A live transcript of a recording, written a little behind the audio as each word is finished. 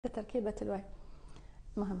تركيبة الوعي.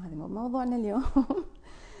 المهم هذا موضوعنا اليوم.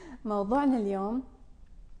 موضوعنا اليوم،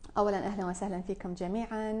 أولا أهلا وسهلا فيكم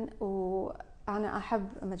جميعا. وأنا أحب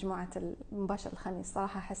مجموعة مباشر الخميس،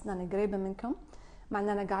 صراحة أحس أني قريبة منكم مع أن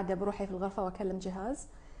أنا قاعدة بروحي في الغرفة وأكلم جهاز،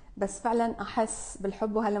 بس فعلا أحس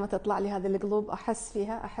بالحب. وهلما تطلع لي هذه القلوب أحس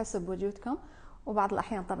فيها، أحس بوجودكم. وبعض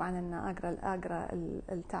الأحيان طبعا أن أقرأ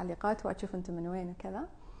التعليقات وأشوف أنتم من وين وكذا.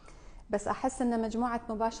 بس أحس أن مجموعة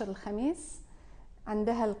مباشر الخميس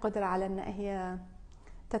عندها القدرة على أن هي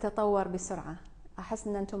تتطور بسرعة. أحس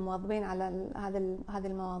أن أنتم مواظبين على هذه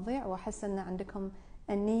المواضيع، وأحس أن عندكم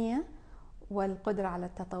النية والقدرة على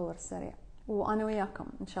التطور السريع، وأنا وياكم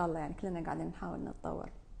إن شاء الله، يعني كلنا قاعدين نحاول نتطور.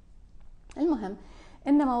 المهم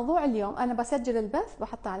إن موضوع اليوم أنا بسجل البث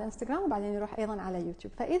بحطه على انستغرام وبعدين يروح أيضا على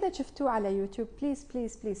يوتيوب، فإذا شفتوه على يوتيوب بليز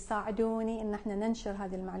بليز بليز ساعدوني إن احنا ننشر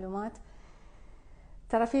هذه المعلومات.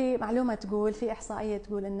 ترى في معلومة تقول، في إحصائية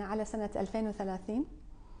تقول إن على سنة 2030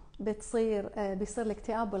 بيصير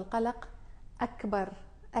الاكتئاب والقلق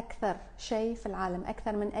أكثر شيء في العالم،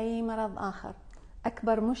 أكثر من أي مرض آخر.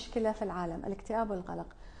 أكبر مشكلة في العالم الاكتئاب والقلق.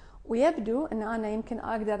 ويبدو أن أنا يمكن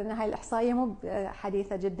أقدر أن هاي الإحصائية مو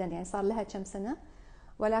حديثة جدا، يعني صار لها كم سنة،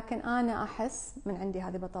 ولكن أنا أحس من عندي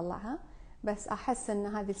هذه بطلعها، بس أحس أن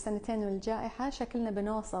هذه السنتين والجائحة شكلنا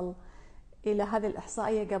بنوصل إلى هذه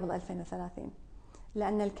الإحصائية قبل 2030،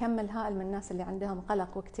 لأن الكم الهائل من الناس اللي عندهم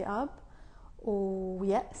قلق واكتئاب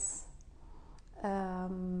ويأس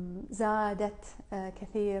زادت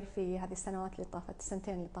كثير في هذه السنوات اللي طافت،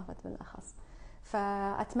 السنتين اللي طافت بالأخص.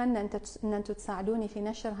 فأتمنى أن أنتم تساعدوني في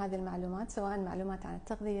نشر هذه المعلومات، سواء معلومات عن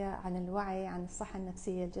التغذية، عن الوعي، عن الصحة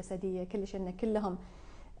النفسية الجسدية، كلش إن كلهم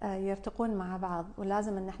يرتقون مع بعض،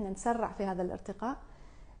 ولازم أن احنا نسرع في هذا الارتقاء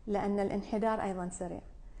لأن الانحدار أيضا سريع.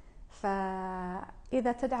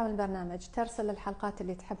 فإذا تدعم البرنامج ترسل الحلقات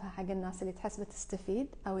اللي تحبها حق الناس اللي تحس بتستفيد،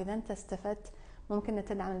 أو إذا أنت استفدت ممكن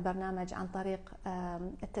تدعم البرنامج عن طريق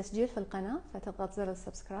التسجيل في القناة، فتضغط زر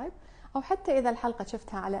السبسكرايب، أو حتى إذا الحلقة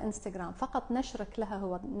شفتها على انستغرام فقط نشرك لها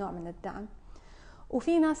هو نوع من الدعم.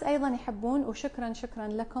 وفي ناس أيضا يحبون، وشكرا شكرا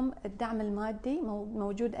لكم، الدعم المادي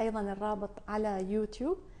موجود أيضا الرابط على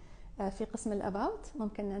يوتيوب في قسم الأباوت.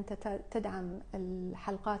 ممكن أنت تدعم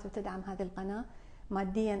الحلقات وتدعم هذه القناة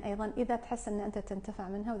ماديا ايضا اذا تحس ان انت تنتفع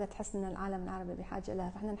منها، واذا تحس ان العالم العربي بحاجه لها.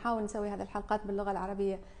 فاحنا نحاول نسوي هذه الحلقات باللغه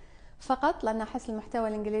العربيه فقط، لان احس المحتوى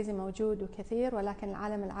الانجليزي موجود وكثير، ولكن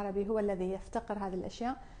العالم العربي هو الذي يفتقر هذه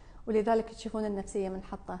الاشياء، ولذلك تشوفون النفسيه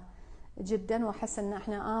منحطه جدا، واحس ان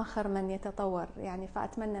احنا اخر من يتطور يعني.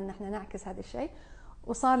 فاتمنى ان احنا نعكس هذا الشيء،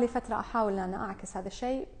 وصار لي فتره احاول ان انا اعكس هذا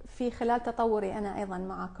الشيء في خلال تطوري انا ايضا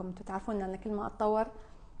معكم. انتم تعرفون ان كل ما اتطور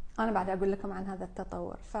انا بعد اقول لكم عن هذا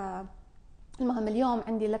التطور. المهم اليوم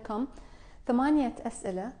عندي لكم 8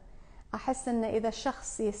 أسئلة أحس أن إذا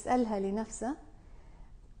الشخص يسألها لنفسه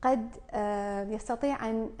قد يستطيع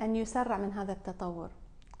أن يسرع من هذا التطور،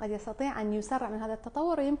 قد يستطيع أن يسرع من هذا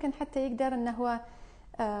التطور، ويمكن حتى يقدر أنه هو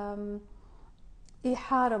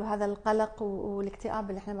يحارب هذا القلق والاكتئاب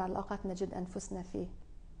اللي احنا بعض الأوقات نجد أنفسنا فيه.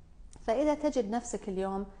 فإذا تجد نفسك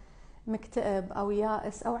اليوم مكتئب أو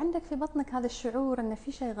يائس، أو عندك في بطنك هذا الشعور أن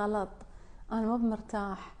في شيء غلط، أنا مو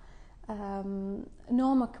مرتاح،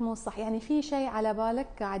 نومك مو صح، يعني في شيء على بالك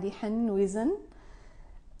قاعد يحن ويزن،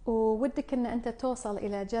 وودك ان انت توصل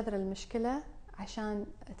الى جذر المشكله عشان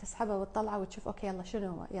تسحبها وتطلعها وتشوف اوكي يلا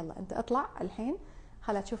شنو هو، يلا انت اطلع الحين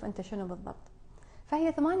خلا تشوف انت شنو بالضبط.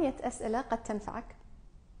 فهي 8 اسئله قد تنفعك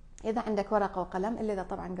اذا عندك ورقه وقلم، الا اذا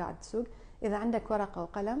طبعا قاعد تسوق. اذا عندك ورقه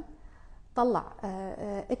وقلم طلع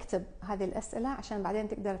اكتب هذه الاسئله عشان بعدين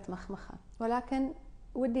تقدر تمخمخها، ولكن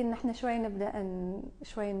ودي ان احنا شوي نبدا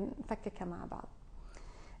شوي نفككها مع بعض.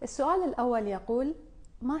 السؤال الاول يقول: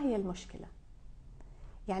 ما هي المشكله؟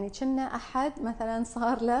 يعني كنا احد مثلا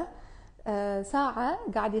صار له ساعه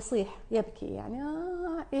قاعد يصيح يبكي، يعني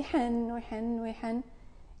يحن ويحن ويحن،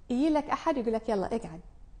 يجي لك احد يقول لك يلا اقعد،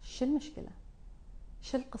 شو المشكله؟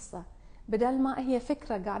 شو القصه؟ بدل ما هي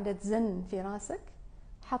فكره قاعده تزن في راسك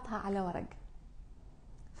حطها على ورق.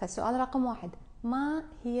 فالسؤال رقم 1: ما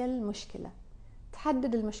هي المشكله؟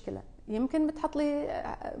 تحدد المشكلة. يمكن بتحط لي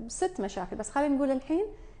 6 مشاكل، بس خلينا نقول الحين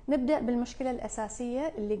نبدأ بالمشكلة الأساسية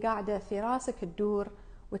اللي قاعدة في راسك تدور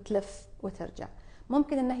وتلف وترجع.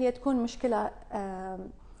 ممكن ان هي تكون مشكلة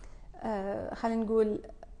خلينا نقول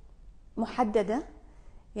محددة،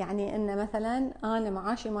 يعني ان مثلا انا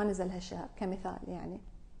معاشي ما نزل هالشهر كمثال، يعني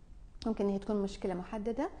ممكن هي تكون مشكلة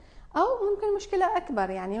محددة، او ممكن مشكلة اكبر،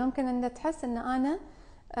 يعني ممكن ان تحس ان انا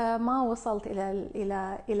ما وصلت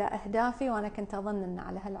الى اهدافي وانا كنت اظن ان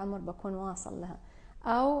على هالعمر بكون واصل لها،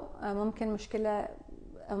 او ممكن مشكله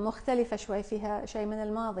مختلفه شوي فيها شيء من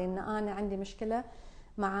الماضي، ان انا عندي مشكله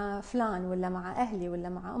مع فلان ولا مع اهلي ولا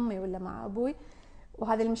مع امي ولا مع ابوي،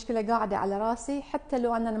 وهذه المشكلة قاعدة على راسي، حتى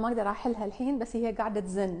لو أنا ما أقدر أحلها الحين، بس هي قاعدة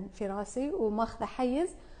تزن في راسي وماخذة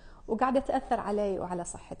حيز وقاعدة تأثر علي وعلى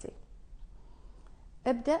صحتي.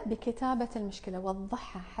 ابدأ بكتابة المشكلة،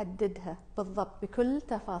 وضحها، حددها بالضبط بكل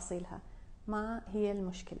تفاصيلها، ما هي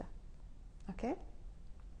المشكلة. أوكي،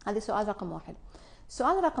 هذا سؤال رقم 1.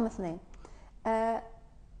 سؤال رقم 2،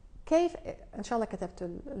 كيف، إن شاء الله كتبتوا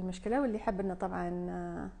المشكلة، واللي يحب إنه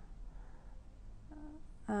طبعا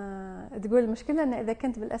تقول المشكلة إن إذا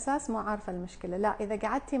كنت بالأساس مو عارفة المشكلة، لا، إذا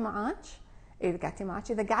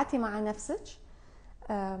قعدتي مع نفسك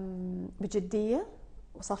بجدية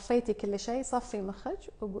وصفيتي كل شيء، صفي مخك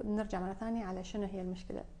ونرجع مرة ثانية على شنو هي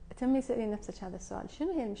المشكلة. تمي سألي نفسك هذا السؤال،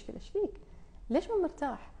 شنو هي المشكلة؟ ايش فيك؟ ليش مو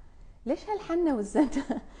مرتاح؟ ليش هالحنة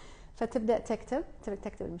والزنة؟ فتبدأ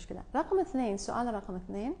تكتب المشكلة. رقم 2، سؤال رقم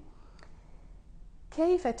 2،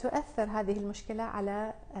 كيف تؤثر هذه المشكلة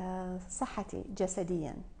على صحتي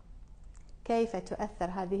جسديا؟ كيف تؤثر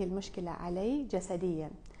هذه المشكلة علي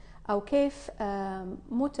جسديا؟ أو كيف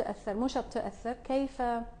مو تؤثر، مو شرط تؤثر، كيف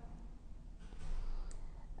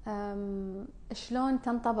شلون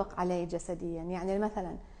تنطبق علي جسديا؟ يعني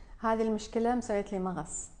مثلا هذه المشكلة مسويت لي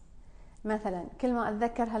مغص مثلا، كل ما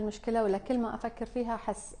أتذكر هالمشكلة ولا كل ما أفكر فيها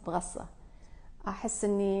أحس بغصة، أحس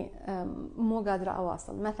إني مو قادرة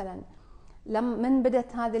أواصل. مثلا من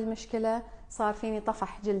بدت هذه المشكلة صار فيني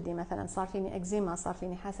طفح جلدي مثلا، صار فيني أكزيما، صار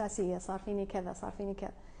فيني حساسية، صار فيني كذا، صار فيني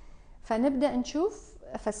كذا. فنبدأ نشوف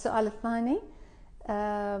في السؤال الثاني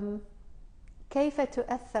كيف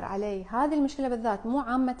تؤثر علي هذه المشكلة بالذات، مو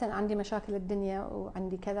عامة عندي مشاكل الدنيا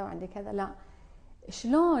وعندي كذا وعندي كذا، لا،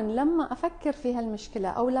 شلون لما أفكر في هالمشكلة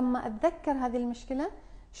أو لما أتذكر هذه المشكلة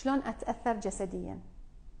شلون أتأثر جسديا.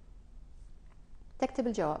 تكتب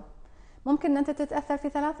الجواب. ممكن أنت تتأثر في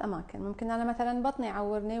 3 أماكن، ممكن أنا مثلا بطني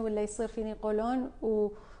يعورني ولا يصير فيني قولون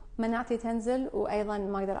ومناعتي تنزل وأيضا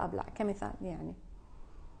ما أقدر أبلع كمثال يعني.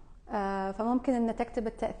 فممكن أن تكتب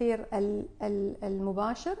التأثير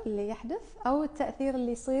المباشر اللي يحدث أو التأثير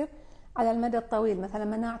اللي يصير على المدى الطويل، مثلا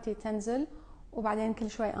مناعتي تنزل وبعدين كل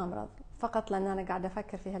شوي أمرض فقط لأن أنا قاعدة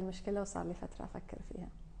أفكر في هالمشكلة وصار لي فترة أفكر فيها.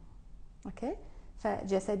 أوكي،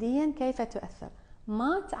 فجسديا كيف تؤثر؟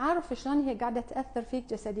 ما تعرف شلون هي قاعدة تأثر فيك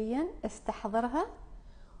جسديا، استحضرها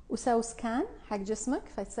وسوي سكان حق جسمك،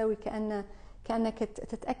 فتسوي كأنك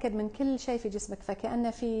تتأكد من كل شيء في جسمك،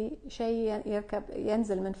 فكأنه في شيء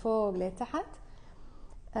ينزل من فوق لتحت،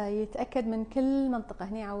 يتأكد من كل منطقة،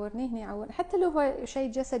 هني يعورني، هني يعورني، حتى لو هو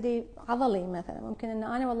شيء جسدي عضلي مثلا، ممكن ان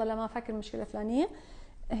انا والله لما افكر المشكلة الفلانية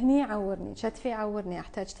هني يعورني، كتفي يعورني،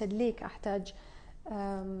 احتاج تدليك، احتاج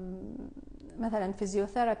مثلا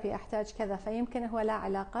فيزيوثيرابي، احتاج كذا، فيمكن هو لا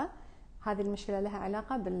علاقة، هذه المشكلة لها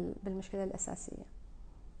علاقة بالمشكلة الأساسية.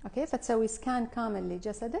 اوكي، فتسوي سكان كامل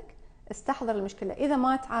لجسدك، استحضر المشكلة، إذا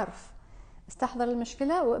ما تعرف استحضر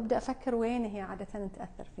المشكلة وابدأ أفكر وين هي عادة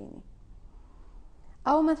تأثر فيني.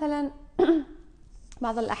 أو مثلا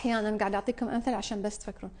بعض الأحيان، أنا قاعد أعطيكم أمثلة عشان بس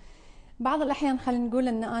تفكرون، بعض الأحيان خلينا نقول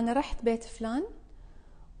أن أنا رحت بيت فلان،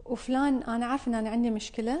 وفلان أنا عارف أن أنا عندي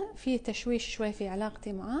مشكلة، في تشويش شوي في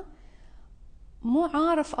علاقتي معه، مو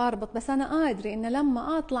عارف أربط، بس أنا أدري أن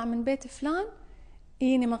لما أطلع من بيت فلان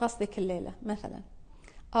يجيني مغص ذيك الليلة مثلا،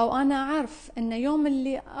 أو أنا أعرف أن يوم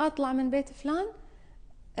اللي أطلع من بيت فلان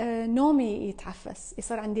نومي يتعفس،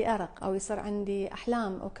 يصير عندي أرق، أو يصير عندي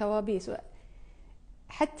أحلام أو كوابيس.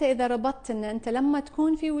 حتى إذا ربطت أن أنت لما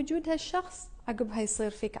تكون في وجود هالشخص عقبها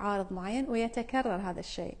يصير فيك عارض معين ويتكرر هذا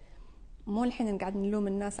الشيء، مو الحين قاعد نلوم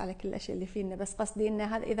الناس على كل الأشياء اللي فينا، بس قصدي أن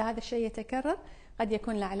إذا هذا الشيء يتكرر قد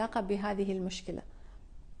يكون له علاقة بهذه المشكلة.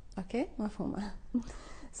 أوكي، مفهومة.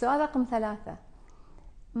 سؤال رقم 3،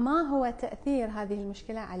 ما هو تأثير هذه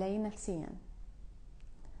المشكلة علي نفسيا؟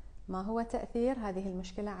 ما هو تأثير هذه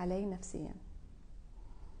المشكلة علي نفسيا؟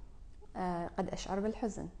 قد أشعر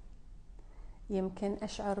بالحزن، يمكن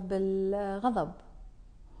أشعر بالغضب،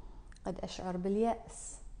 قد أشعر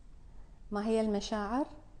باليأس. ما هي المشاعر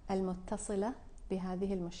المتصلة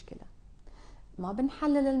بهذه المشكلة؟ ما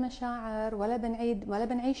بنحلل المشاعر ولا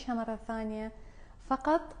بنعيشها مرة ثانية،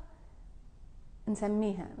 فقط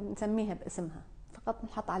نسميها باسمها، فقط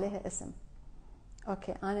نحط عليها اسم.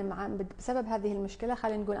 اوكي، انا بسبب هذه المشكله،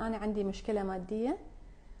 خلينا نقول انا عندي مشكله ماديه،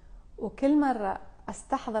 وكل مره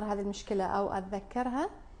استحضر هذه المشكله او اتذكرها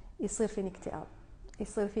يصير فيني اكتئاب،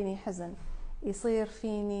 يصير فيني حزن، يصير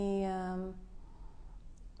فيني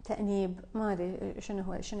تأنيب، ما ادري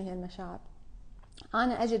شنو هي المشاعر.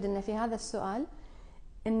 انا اجد ان في هذا السؤال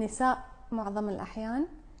النساء معظم الاحيان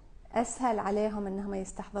اسهل عليهم انهم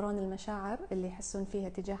يستحضرون المشاعر اللي يحسون فيها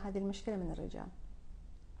تجاه هذه المشكله من الرجال.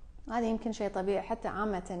 هذا يمكن شيء طبيعي، حتى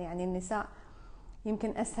عامة يعني النساء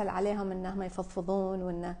يمكن أسهل عليهم أنهم يفضفضون،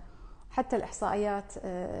 وأن حتى الإحصائيات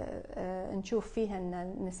نشوف فيها أن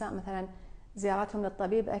النساء مثلا زياراتهم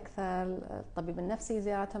للطبيب أكثر، الطبيب النفسي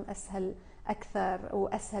زياراتهم أسهل أكثر،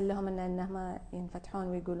 وأسهل لهم أنهم ينفتحون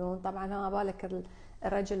ويقولون. طبعا ما بالك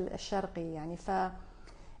الرجل الشرقي يعني.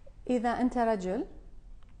 فإذا أنت رجل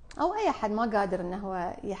أو أي أحد ما قادر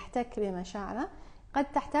أنه يحتك بمشاعره،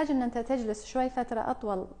 قد تحتاج أن أنت تجلس شوي فترة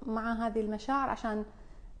أطول مع هذه المشاعر عشان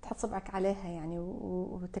تحط صبعك عليها يعني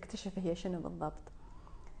وتكتشف هي شنو بالضبط.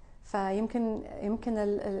 فيمكن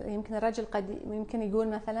يمكن الرجل قد يمكن يقول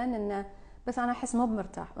مثلا انه بس انا احس مو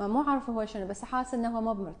بمرتاح، مو عارف هو شنو، بس حاسس انه هو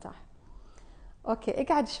مو بمرتاح. اوكي،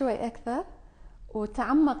 اقعد شوي اكثر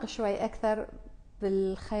وتعمق شوي اكثر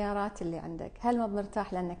بالخيارات اللي عندك. هل مو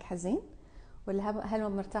بمرتاح لانك حزين، ولا هل مو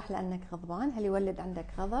بمرتاح لانك غضبان؟ هل يولد عندك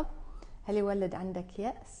غضب؟ هل يولد عندك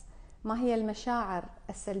يأس؟ ما هي المشاعر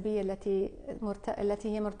السلبية التي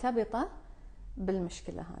هي مرتبطة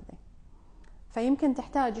بالمشكلة هذه؟ فيمكن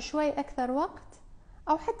تحتاج شوي أكثر وقت،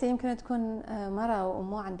 أو حتى يمكن تكون مرة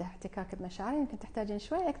ومو عندها احتكاك بمشاعر، يمكن تحتاجين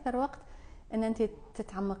شوي أكثر وقت أن أنت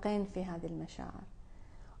تتعمقين في هذه المشاعر.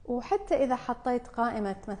 وحتى إذا حطيت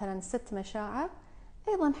قائمة مثلا 6 مشاعر،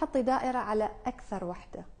 أيضا حطي دائرة على أكثر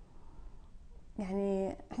وحدة.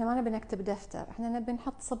 يعني إحنا ما نبي نكتب دفتر، إحنا نبي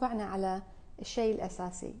نحط صبعنا على الشيء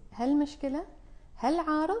الأساسي. هل مشكلة، هل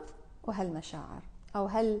عارض، وهل مشاعر، أو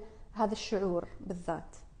هل هذا الشعور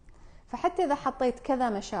بالذات. فحتى إذا حطيت كذا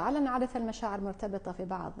مشاعر، لأن عادة المشاعر مرتبطة في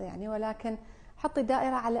بعض يعني، ولكن حطي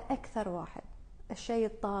دائرة على أكثر واحد، الشيء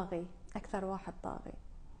الطاغي، أكثر واحد طاغي.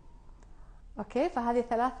 أوكي، فهذه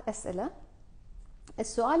 3 أسئلة.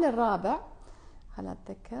 السؤال الرابع، خلنا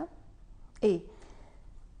أتذكر،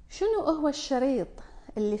 شنو هو الشريط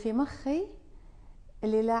اللي في مخي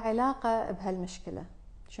اللي لا علاقة بهالمشكلة؟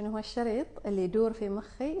 شنو هو الشريط اللي يدور في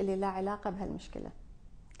مخي اللي لا علاقة بهالمشكلة؟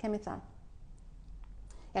 كمثال،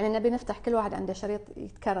 يعني نبي نفتح، كل واحد عنده شريط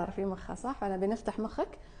يتكرر في مخه، صح؟ فنبي نفتح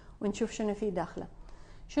مخك ونشوف شنو فيه داخله.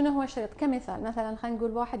 شنو هو الشريط؟ كمثال، مثلا خلينا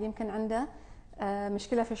نقول واحد يمكن عنده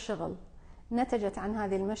مشكلة في الشغل، نتجت عن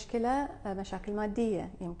هذه المشكلة مشاكل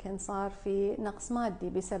مادية، يمكن صار في نقص مادي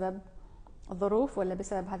بسبب ظروف ولا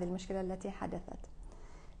بسبب هذه المشكلة التي حدثت.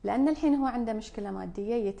 لأن الحين هو عنده مشكلة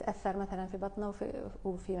مادية، يتأثر مثلا في بطنه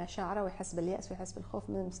وفي مشاعره، ويحس باليأس ويحس بالخوف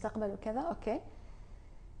من المستقبل وكذا. أوكي،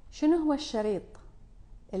 شنو هو الشريط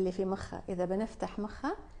اللي في مخه؟ إذا بنفتح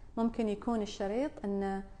مخه ممكن يكون الشريط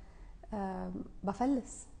أنه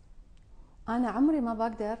بفلس، أنا عمري ما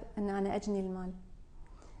بقدر أن أنا أجني المال،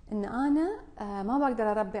 أن أنا ما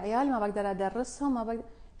بقدر أربي عيالي، ما بقدر أدرسهم، ما بقدر.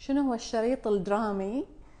 شنو هو الشريط الدرامي،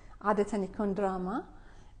 عادة يكون دراما،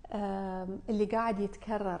 اللي قاعد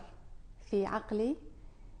يتكرر في عقلي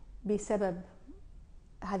بسبب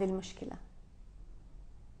هذه المشكلة؟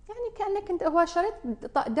 يعني كأنك انت، هو شريط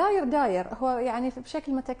داير هو يعني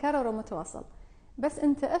بشكل متكرر ومتواصل، بس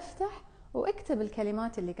انت افتح واكتب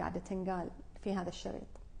الكلمات اللي قاعدة تنقال في هذا الشريط.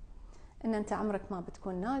 ان انت عمرك ما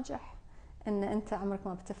بتكون ناجح، ان انت عمرك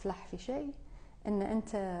ما بتفلح في شيء، ان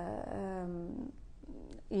انت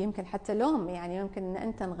يمكن حتى لوم، يعني يمكن ان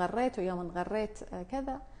انت انغريت ويوم انغريت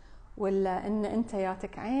كذا، ولا ان انت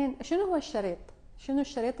ياتك عين. شنو هو الشريط؟ شنو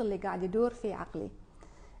الشريط اللي قاعد يدور في عقلي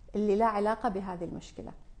اللي لا علاقة بهذه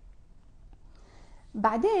المشكلة؟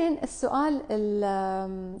 بعدين السؤال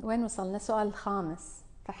وين وصلنا؟ السؤال الخامس.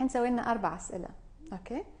 فالحين سوينا 4 أسئلة.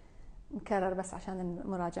 اوكي، نكرر بس عشان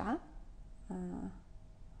المراجعة.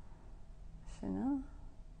 شنو؟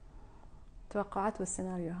 توقعات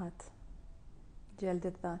والسيناريوهات، جلد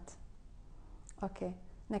الذات. اوكي،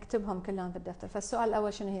 نكتبهم كلهم في الدفتر. فالسؤال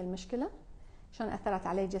الأول، شنو هي المشكلة؟ شلون أثرت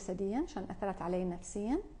علي جسديا؟ شلون أثرت علي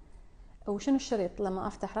نفسيا؟ وشنو الشريط لما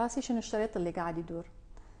أفتح راسي؟ شنو الشريط اللي قاعد يدور؟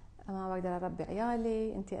 ما بقدر أربي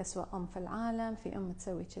عيالي، أنتي أسوأ أم في العالم، في أم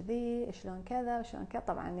تسوي كذي، شلون كذا وشلون كذا.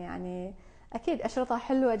 طبعا يعني أكيد أشرطة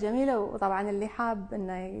حلوة جميلة، وطبعا اللي حاب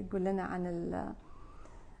إنه يقول لنا عن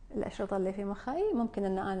الأشرطة اللي في مخي، ممكن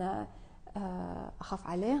إن أنا أخاف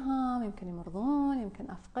عليهم، يمكن يمرضون،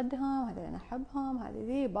 يمكن أفقدهم، هذا أنا أحبهم، هذه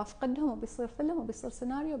ذي بفقدهم، وبيصير فيلم وبيصير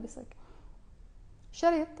سيناريو وبيصير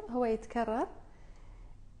شريط هو يتكرر.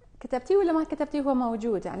 كتبتيه ولا ما كتبتيه؟ هو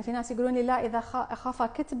موجود. يعني في ناس يقولون لي لا، إذا أخاف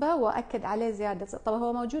كتبه وأكد عليه زيادة. طب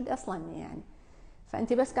هو موجود أصلا يعني،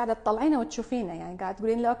 فأنت بس قاعدة تطلعينه وتشوفينه، يعني قاعدة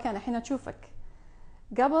تقولين له أوكي أنا الحين أشوفك.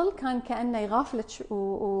 قبل كان كأنه يغافلك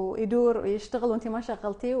ويدور ويشتغل وأنت ما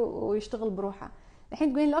شغلتيه ويشتغل بروحه. الحين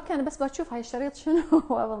تقولين له أوكي أنا بس بشوف هاي الشريط شنو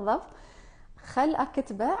هو بالضبط، خل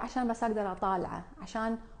أكتبه عشان بس أقدر أطالعه،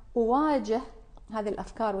 عشان أواجه هذه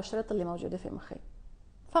الأفكار والشريط اللي موجودة في مخي.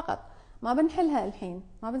 فقط ما بنحلها الحين،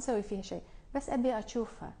 ما بنسوي فيها شيء، بس أبي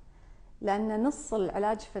أشوفها. لأن نص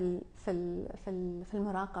العلاج في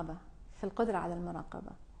المراقبة، في القدرة على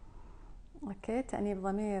المراقبة. اوكي، تأنيب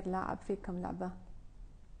ضمير لاعب فيكم لعبة.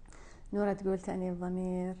 نورة تقول تأنيب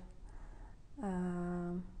ضمير.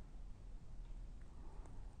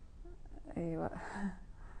 ايوه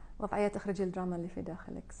وضعية تخرج الدراما اللي في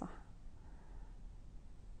داخلك، صح.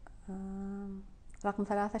 رقم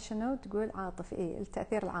 3 شنو تقول؟ عاطفي. ايه،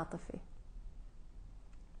 التأثير العاطفي.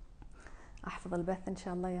 احفظ البث ان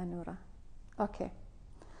شاء الله يا نورة. اوكي،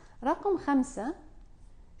 رقم 5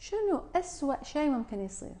 شنو أسوأ شيء ممكن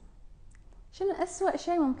يصير؟ شنو أسوأ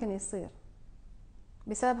شيء ممكن يصير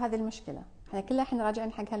بسبب هذه المشكلة؟ احنا كلها الحين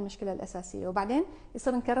راجعين حق هالمشكلة الأساسية، وبعدين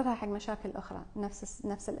يصير نكررها حق مشاكل أخرى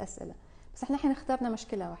نفس الأسئلة، بس احنا الحين اخترنا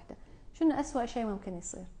مشكلة واحدة. شنو أسوأ شيء ممكن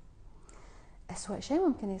يصير؟ أسوأ شيء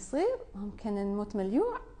ممكن يصير ممكن نموت من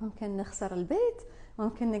الجوع، ممكن نخسر البيت،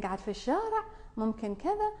 ممكن نقعد في الشارع، ممكن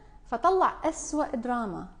كذا. فطلع أسوأ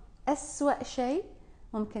دراما، أسوأ شيء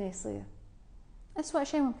ممكن يصير. أسوأ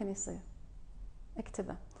شيء ممكن يصير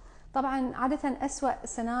اكتبه. طبعا عادة أسوأ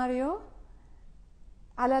سيناريو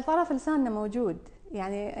على طرف لساننا موجود،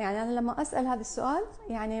 يعني أنا لما أسأل هذا السؤال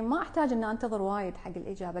يعني ما أحتاج أن أنتظر وايد حق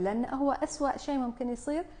الإجابة، لأن هو أسوأ شيء ممكن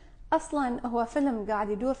يصير أصلا هو فيلم قاعد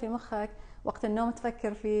يدور في مخك وقت النوم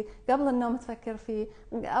تفكر فيه، قبل النوم تفكر فيه،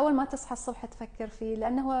 أول ما تصحى الصبح تفكر فيه،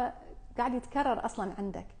 لأنه هو قاعد يتكرر أصلا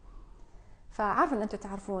عندك. فعارف أن أنتم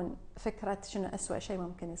تعرفون فكرة شنو أسوأ شيء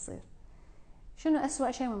ممكن يصير. شنو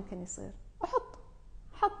أسوأ شيء ممكن يصير؟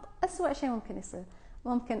 حط أسوأ شيء ممكن يصير.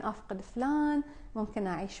 ممكن أفقد فلان، ممكن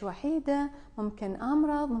أعيش وحيدة، ممكن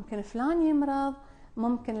أمرض، ممكن فلان يمرض،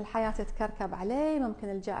 ممكن الحياة تتكركب علي، ممكن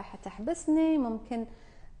الجائحة تحبسني، ممكن.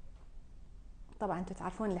 طبعا أنتم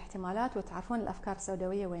تعرفون الاحتمالات وتعرفون الأفكار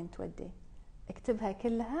السوداوية وين تودي. اكتبها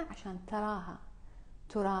كلها عشان تراها،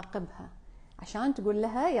 تراقبها، عشان تقول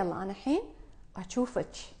لها يلا أنا الحين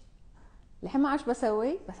أشوفك. الحين ما عاش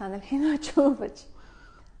بسوي، بس أنا الحين أشوفك،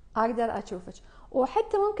 أقدر أشوفك.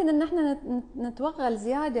 وحتى ممكن إن إحنا نتوغل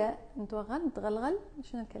زيادة، نتغلغل،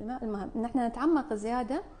 شنو الكلمة؟ المهم إن إحنا نتعمق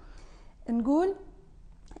زيادة، نقول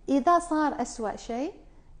إذا صار أسوأ شيء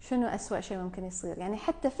شنو أسوأ شيء ممكن يصير؟ يعني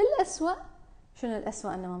حتى في الأسوأ شنو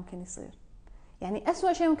الأسوأ إنه ممكن يصير؟ يعني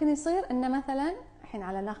أسوأ شيء ممكن يصير إنه مثلا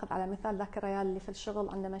الحين ناخذ على مثال ذاك الرجال اللي في الشغل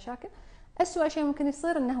عنده مشاكل. أسوأ شيء ممكن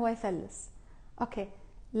يصير إنه هو يفلس. أوكي،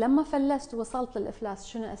 لما فلست ووصلت للإفلاس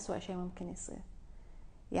شنو أسوأ شيء ممكن يصير؟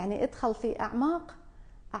 يعني ادخل في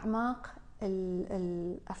أعماق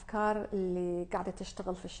الأفكار اللي قاعدة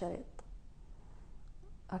تشتغل في الشريط.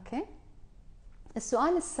 أوكي،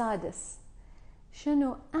 السؤال السادس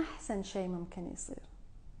شنو أحسن شيء ممكن يصير؟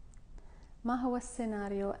 ما هو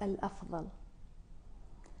السيناريو الأفضل؟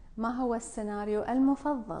 ما هو السيناريو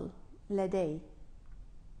المفضل لدي؟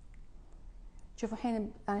 شوفوا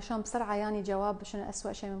الحين أنا شلون بسرعة يعني جواب شنو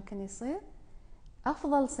أسوأ شيء ممكن يصير.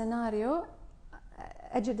 أفضل سيناريو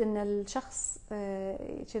أجد أن الشخص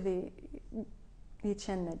كذي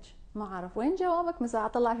يتشنج. ما أعرف وين جوابك، بس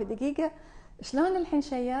أطلع في دقيقة شلون الحين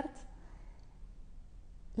شيرت.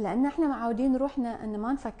 لأن احنا معودين روحنا أن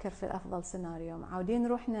ما نفكر في أفضل سيناريو، معودين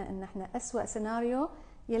روحنا أن احنا أسوأ سيناريو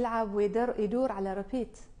يلعب ويدور على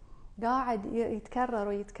ريبيت، قاعد يتكرر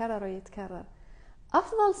ويتكرر ويتكرر.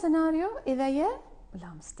 أفضل سيناريو إذا لا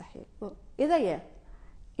مستحيل،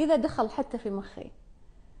 إذا دخل حتى في مخي.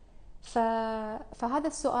 فهذا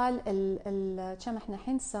السؤال كم احنا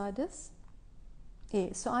الحين؟ السادس.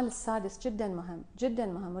 إيه، السؤال السادس جدا مهم جدا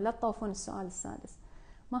مهم، ولا تطوفون السؤال السادس.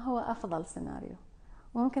 ما هو أفضل سيناريو؟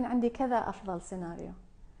 وممكن عندي كذا أفضل سيناريو.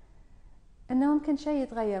 إنه ممكن شيء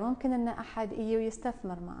يتغير، ممكن إن أحد يجي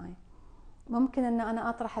ويستثمر معي، ممكن إن أنا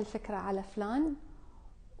أطرح الفكرة على فلان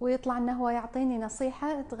ويطلع إنه هو يعطيني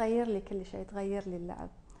نصيحة تغير لي كل شيء، تغير لي اللعب.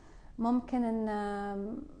 ممكن إن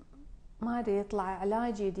ما أدري يطلع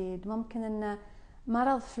علاج جديد، ممكن إن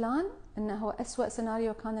مرض فلان إنه هو أسوأ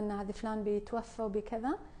سيناريو كان إن هذا فلان بيتوفى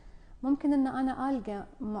وبكذا، ممكن إن أنا ألقى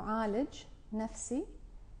معالج نفسي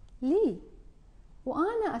لي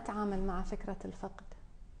وأنا أتعامل مع فكرة الفقد.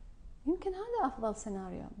 يمكن هذا أفضل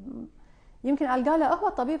سيناريو. يمكن ألقى له هو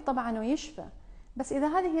طبيب طبعا ويشفى، بس إذا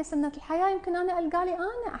هذه هي سنة الحياة يمكن أنا ألقى لي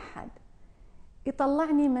أنا أحد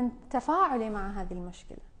يطلعني من تفاعلي مع هذه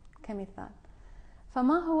المشكلة كمثال.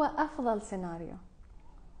 فما هو أفضل سيناريو؟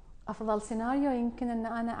 أفضل سيناريو يمكن أن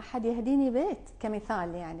أنا أحد يهديني بيت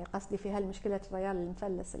كمثال، يعني قصدي في هالمشكلة الرجال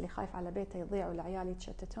المفلس اللي خايف على بيته يضيع والعيال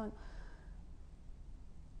يتشتتون.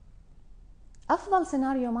 أفضل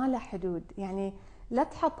سيناريو ما له حدود، يعني لا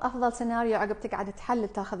تحط أفضل سيناريو عقب تقعد تحلل،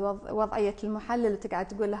 تاخذ وضعية المحلل وتقعد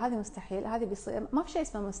تقول له هذه مستحيل، هذه بيصير. ما في شيء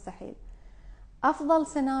اسمه مستحيل. أفضل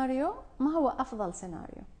سيناريو ما هو أفضل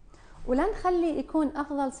سيناريو، ولا نخلي يكون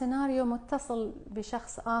أفضل سيناريو متصل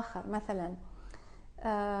بشخص آخر. مثلا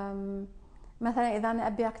مثلا إذا أنا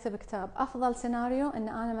أبي أكتب كتاب، أفضل سيناريو أن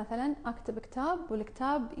أنا مثلا أكتب كتاب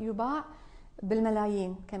والكتاب يباع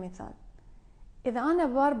بالملايين كمثال. إذا أنا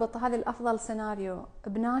بربط هذا الأفضل سيناريو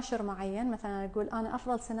بناشر معين، مثلا أقول أنا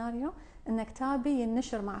أفضل سيناريو أن كتابي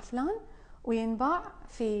ينشر مع فلان وينباع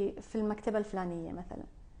في المكتبة الفلانية مثلا،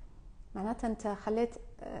 معناته أنت خليت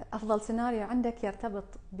أفضل سيناريو عندك يرتبط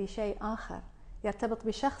بشيء آخر، يرتبط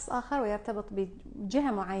بشخص آخر ويرتبط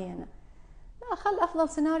بجهة معينة. لا، خل أفضل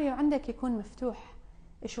سيناريو عندك يكون مفتوح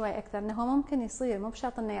شوي أكثر، أنه هو ممكن يصير، مو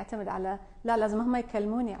بشرط أنه يعتمد على لا لازم هم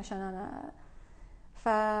يكلموني عشان أنا.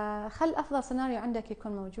 فخل أفضل سيناريو عندك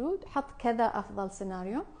يكون موجود، حط كذا أفضل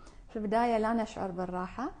سيناريو. في البداية لا نشعر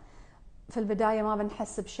بالراحة، في البداية ما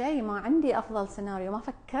بنحس بشيء، ما عندي أفضل سيناريو، ما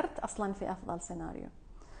فكرت أصلا في أفضل سيناريو.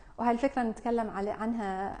 وهاي الفكرة نتكلم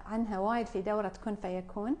عنها وايد في دورة كن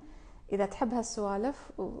فيكون. إذا تحب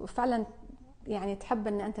هالسوالف وفعلا يعني تحب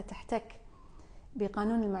أن أنت تحتك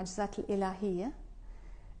بقانون المعجزات الإلهية،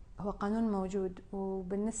 هو قانون موجود،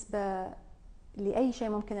 وبالنسبة لأي شيء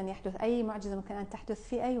ممكن أن يحدث، أي معجزة ممكن أن تحدث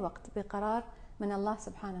في أي وقت بقرار من الله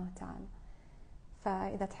سبحانه وتعالى.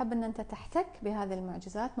 فإذا تحب أن أنت تحتك بهذه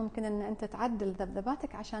المعجزات، ممكن أن أنت تعدل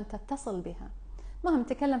ذبذباتك عشان تتصل بها. مهم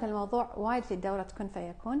نتكلم في الموضوع وايد في دورة كن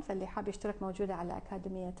فيكون، فاللي حاب يشترك موجودة على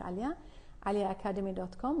أكاديمية عليا،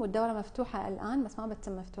 aliaacademy.com، والدورة مفتوحة الآن بس ما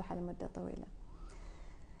بتتم مفتوحة لمدة طويلة.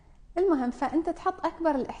 المهم فأنت تحط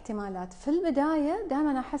أكبر الاحتمالات في البداية.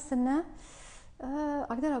 دائما أحس أنه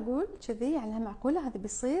أقدر أقول كذي، يعني معقولة هذا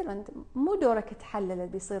بيصير؟ أنت مو دورك تحلل اللي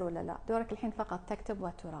بيصير ولا لا، دورك الحين فقط تكتب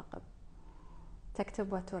وتراقب،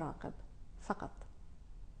 تكتب وتراقب فقط.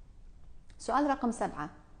 سؤال رقم 7،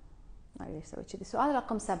 ما أدري أسوي كذي. سؤال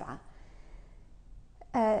رقم 7،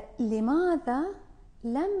 لماذا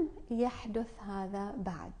لم يحدث هذا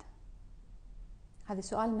بعد؟ هذا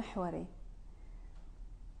سؤال محوري.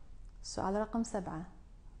 السؤال رقم 7،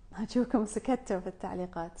 أشوفكم سكتوا في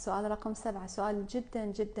التعليقات. سؤال رقم 7 سؤال جدا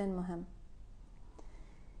جدا مهم.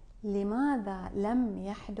 لماذا لم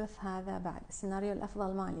يحدث هذا بعد؟ السيناريو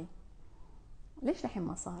الأفضل مالي ليش الحين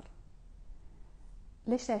ما صار؟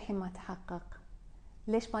 ليش الحين ما تحقق؟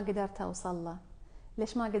 ليش ما قدرت أوصل له؟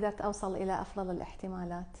 ليش ما قدرت أوصل إلى أفضل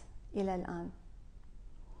الاحتمالات إلى الآن؟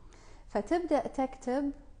 فتبدأ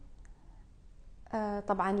تكتب.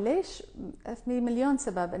 طبعا ليش؟ في مليون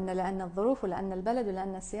سبب، إنه لأن الظروف، ولأن البلد،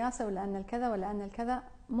 ولأن السياسة، ولأن الكذا، ولأن الكذا.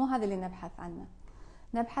 مو هذا اللي نبحث عنه.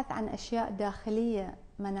 نبحث عن أشياء داخلية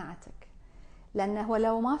منعتك، لأنه هو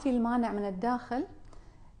لو ما في المانع من الداخل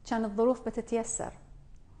كان الظروف بتتيسر،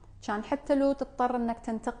 كان حتى لو تضطر انك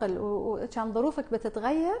تنتقل وكان ظروفك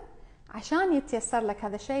بتتغير عشان يتيسر لك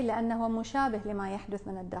هذا الشيء، لانه هو مشابه لما يحدث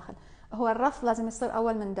من الداخل. هو الرفض لازم يصير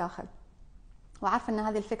اول من داخل. وعارف ان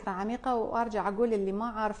هذه الفكرة عميقة، وارجع اقول اللي ما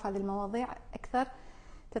عارف هذه المواضيع اكثر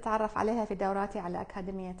تتعرف عليها في دوراتي على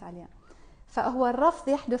أكاديمية عليا. فهو الرفض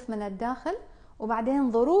يحدث من الداخل،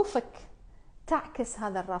 وبعدين ظروفك تعكس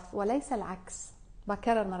هذا الرفض وليس العكس.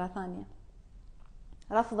 بكرر مرة ثانية،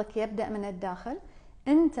 رفضك يبدأ من الداخل.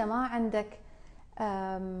 انت ما عندك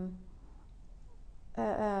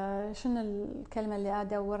شنو الكلمة اللي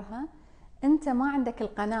ادورها؟ انت ما عندك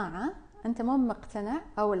القناعة، انت مو مقتنع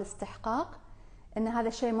او الاستحقاق ان هذا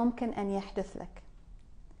الشيء ممكن ان يحدث لك.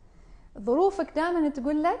 ظروفك دائما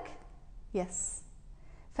تقول لك يس.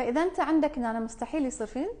 فاذا انت عندك ان انا مستحيل يصير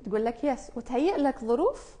فيه، تقول لك يس، وتهيئ لك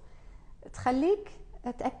ظروف تخليك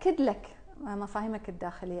تأكد لك مفاهيمك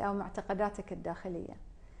الداخلية او معتقداتك الداخلية.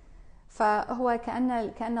 فهو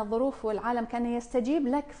كأن الظروف والعالم كأنه يستجيب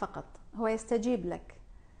لك فقط، هو يستجيب لك.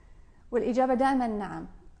 والإجابة دائما نعم.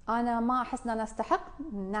 أنا ما أحس أن أنا أستحق،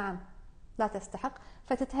 نعم لا تستحق،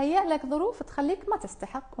 فتتهيأ لك ظروف تخليك ما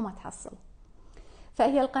تستحق وما تحصل.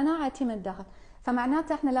 فهي القناعة تي من الداخل.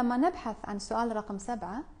 فمعناته احنا لما نبحث عن سؤال رقم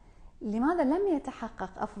 7، لماذا لم يتحقق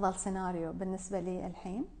أفضل سيناريو بالنسبة لي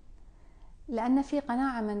الحين؟ لأن في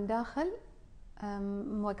قناعة من داخل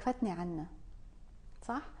موقفتني عنه.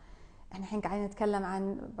 صح؟ احنا الحين قاعدين نتكلم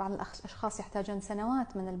عن بعض الاشخاص يحتاجون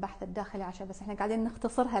سنوات من البحث الداخلي عشان، بس احنا قاعدين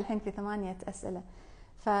نختصرها الحين في 8 اسئله.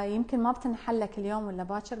 فيمكن ما بتنحل لك اليوم ولا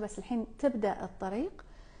باكر، بس الحين تبدا الطريق،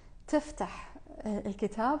 تفتح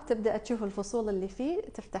الكتاب، تبدا تشوف الفصول اللي فيه،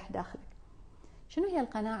 تفتح داخلك. شنو هي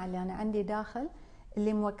القناعه اللي انا عندي داخل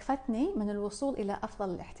اللي موقفتني من الوصول الى افضل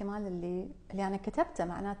الاحتمال اللي انا كتبته؟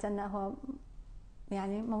 معناته انه هو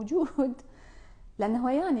يعني موجود، لانه هو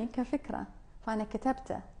يعني كفكره فانا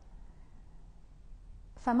كتبته.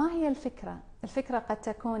 فما هي الفكرة؟ الفكرة قد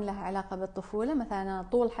تكون لها علاقة بالطفولة. مثلا أنا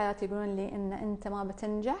طول حياتي يقولون لي إن أنت ما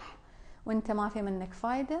بتنجح، وأنت ما في منك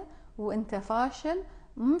فايدة، وأنت فاشل.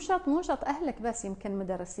 مو شرط أهلك بس، يمكن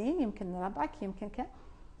مدرسين، يمكن ربعك، يمكن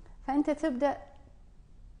فأنت تبدأ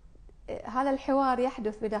هذا الحوار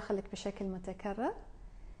يحدث بداخلك بشكل متكرر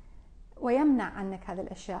ويمنع عنك هذه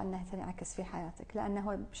الأشياء أنها تنعكس في حياتك،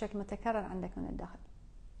 لأنه بشكل متكرر عندك من الداخل.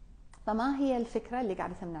 فما هي الفكرة اللي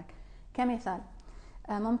قاعدة تمنعك؟ كمثال،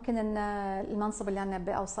 ممكن أن المنصب اللي أنا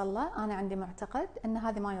أبي أوصل له أنا عندي معتقد أن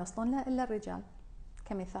هذه ما يوصلون له إلا الرجال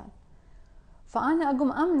كمثال، فأنا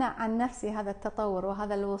أقوم أمنع عن نفسي هذا التطور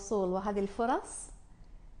وهذا الوصول وهذه الفرص،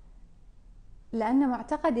 لأن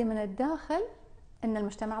معتقدي من الداخل أن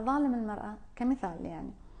المجتمع ظالم المرأة كمثال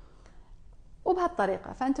يعني.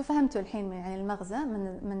 وبهالطريقة فأنتوا فهمتوا الحين يعني المغزى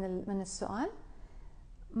من السؤال.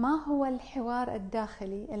 ما هو الحوار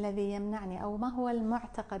الداخلي الذي يمنعني، أو ما هو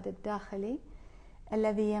المعتقد الداخلي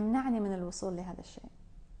الذي يمنعني من الوصول لهذا الشيء؟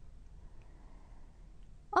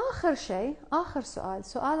 آخر شيء، آخر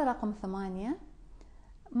سؤال رقم 8: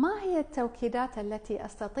 ما هي التوكيدات التي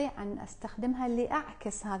أستطيع أن أستخدمها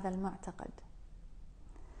لأعكس هذا المعتقد؟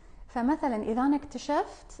 فمثلا إذا أنا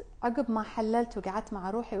اكتشفت عقب ما حللت وقعدت مع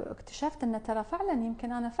روحي واكتشفت أن ترى فعلا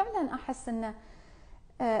يمكن أنا فعلا أحس أن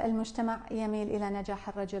المجتمع يميل إلى نجاح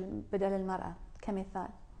الرجل بدل المرأة كمثال،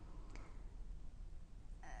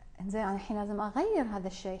 إنزين أنا الحين لازم أغير هذا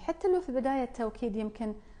الشيء، حتى لو في بداية التوكيد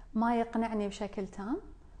يمكن ما يقنعني بشكل تام،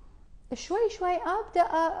 شوي شوي أبدأ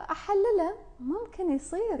أحلله، ممكن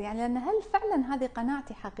يصير يعني. لأن هل فعلا هذه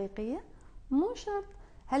قناعتي حقيقية؟ مو شرط.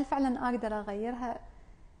 هل فعلا أقدر أغيرها؟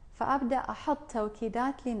 فأبدأ أحط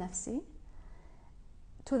توكيدات لنفسي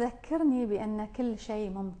تذكرني بأن كل شيء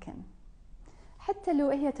ممكن، حتى لو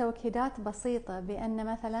هي توكيدات بسيطة، بأن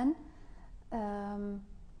مثلا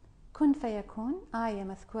كن فيكون آية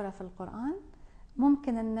مذكورة في القرآن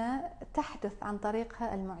ممكن أن تحدث عن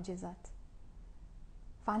طريقها المعجزات.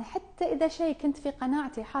 فأنا حتى إذا شيء كنت في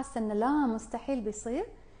قناعتي حاسة أنه لا مستحيل بيصير،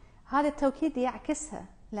 هذا التوكيد يعكسها،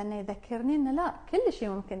 لأنه يذكرني أنه لا، كل شيء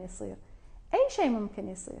ممكن يصير، أي شيء ممكن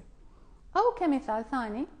يصير. أو كمثال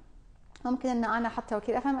ثاني، ممكن أن أنا أحط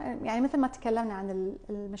توكيد، أفهم يعني مثل ما تكلمنا عن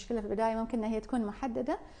المشكلة في البداية، ممكن أن هي تكون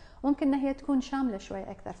محددة، ممكن أن هي تكون شاملة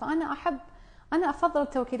شوي أكثر. فأنا أفضل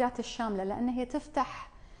التوكيدات الشاملة، لأن هي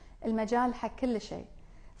تفتح المجال حق كل شيء.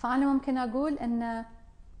 فأنا ممكن أقول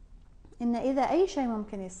إن إذا أي شيء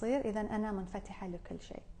ممكن يصير، إذا أنا منفتحة لكل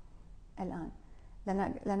شيء الآن.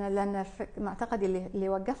 لأن معتقدي اللي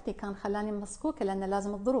وقفتني كان خلاني مسكوكة، لأن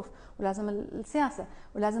لازم الظروف، ولازم السياسة،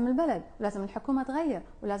 ولازم البلد، ولازم الحكومة تغير،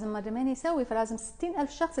 ولازم ما دمين يسوي، فلازم 60,000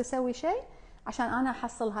 شخص يسوي شيء عشان أنا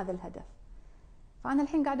أحصل هذا الهدف. فأنا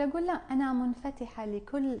الحين قاعدة أقول لا، أنا منفتحة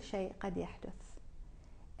لكل شيء قد يحدث،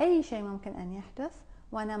 أي شيء ممكن أن يحدث،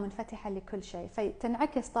 وأنا منفتحة لكل شيء.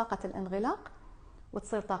 فتنعكس طاقة الانغلاق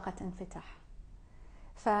وتصير طاقة انفتاح.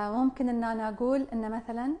 فممكن أن أنا أقول أن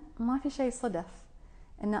مثلا ما في شيء صدف،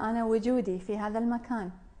 أن أنا وجودي في هذا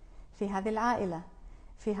المكان، في هذه العائلة،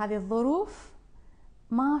 في هذه الظروف،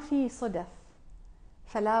 ما في صدف،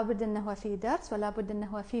 فلا بد أنه في درس، ولا بد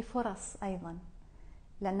أنه في فرص أيضا،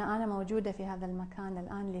 لأن أنا موجودة في هذا المكان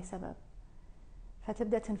الآن لسبب.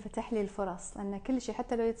 فتبدأ تنفتح لي الفرص، لأن كل شيء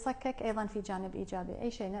حتى لو يتسكك أيضا في جانب إيجابي،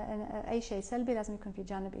 أي شيء سلبي لازم يكون في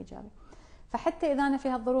جانب إيجابي. فحتى إذا أنا في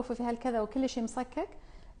هالظروف وفي هالكذا وكل شيء مسكك،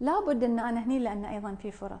 لابد أن أنا هني، لأن أيضا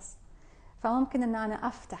في فرص. فممكن أن أنا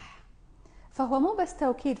أفتح. فهو مو بس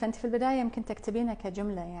توكيد، فأنت في البداية يمكن تكتبينها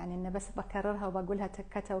كجملة، يعني أن بس بكررها وبقولها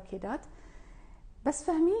كتوكيدات، بس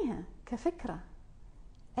فهميها كفكرة.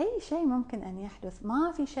 أي شيء ممكن أن يحدث،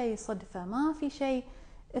 ما في شيء صدفة، ما في شيء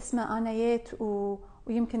اسمه أنا جيت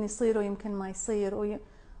ويمكن يصير ويمكن ما يصير.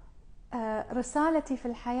 رسالتي في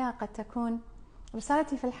الحياة قد تكون،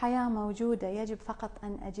 رسالتي في الحياة موجودة، يجب فقط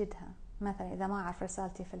أن أجدها. مثلا إذا ما أعرف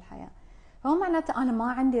رسالتي في الحياة، فهو معناته أنا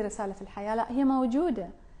ما عندي رسالة في الحياة، لا، هي موجودة،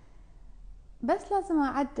 بس لازم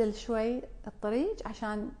أعدل شوي الطريق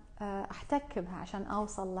عشان أحتك بها، عشان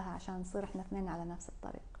أوصل لها، عشان نصير إحنا اثنين على نفس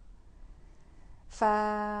الطريق.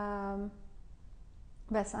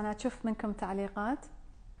 بس أنا أشوف منكم تعليقات،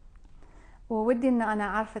 وودي ان انا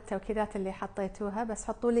اعرف التوكيدات اللي حطيتوها، بس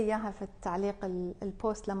حطوا لي اياها في التعليق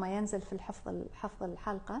البوست لما ينزل في حفظ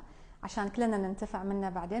الحلقه، عشان كلنا ننتفع منه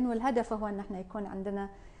بعدين. والهدف هو ان احنا يكون عندنا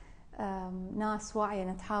ناس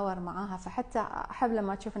واعيه نتحاور معاها. فحتى احب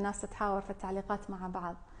لما اشوف الناس تتحاور في التعليقات مع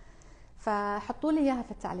بعض. فحطوا لي اياها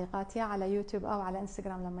في التعليقات، يا على يوتيوب او على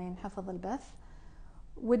انستغرام لما ينحفظ البث.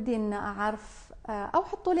 ودي ان اعرف، او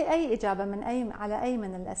حطوا لي اي اجابه على اي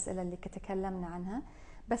من الاسئله اللي تكلمنا عنها.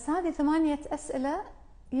 بس هذه 8 أسئلة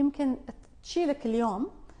يمكن تشيلك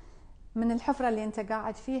اليوم من الحفرة اللي أنت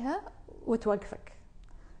قاعد فيها وتوقفك،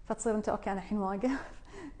 فتصير أنت أوكي، أنا الحين واقف،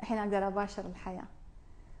 الحين أقدر أباشر الحياة.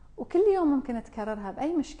 وكل يوم ممكن تكررها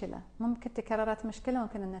بأي مشكلة، ممكن تكررت مشكلة،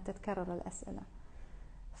 ممكن أنها تتكرر الأسئلة.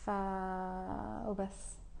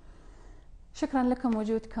 وبس. شكرا لكم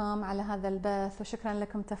وجودكم على هذا البث، وشكرا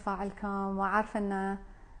لكم تفاعلكم، وعارفة ان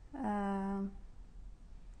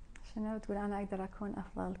شنو تقول، انا اقدر اكون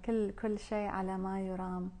افضل، كل شيء على ما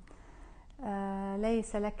يرام،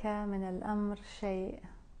 ليس لك من الامر شيء،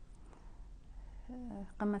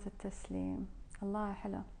 قمة التسليم. الله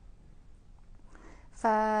حلو.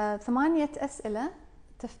 ف8 اسئلة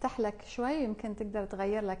تفتح لك شوي، يمكن تقدر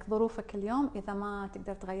تغير لك ظروفك اليوم اذا ما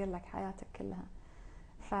تقدر تغير لك حياتك كلها.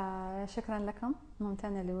 فشكرا لكم،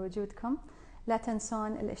 ممتنة لوجودكم. لا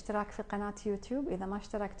تنسون الاشتراك في قناة يوتيوب إذا ما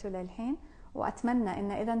اشتركتوا للحين، وأتمنى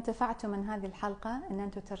إن إذا انتفعتوا من هذه الحلقة إن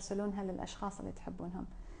أنتم ترسلونها للأشخاص اللي تحبونهم.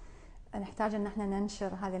 نحتاج إن احنا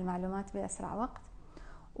ننشر هذه المعلومات بأسرع وقت.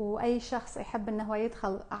 وأي شخص يحب إنه هو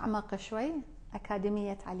يدخل أعمق شوي،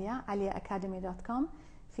 أكاديمية عليا academy.com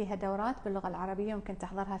فيها دورات باللغة العربية، يمكن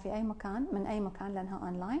تحضرها في أي مكان، من أي مكان لأنها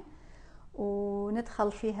أونلاين،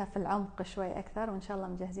 وندخل فيها في العمق شوي أكثر، وإن شاء الله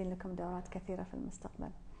مجهزين لكم دورات كثيرة في المستقبل.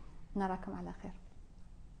 نراكم على خير.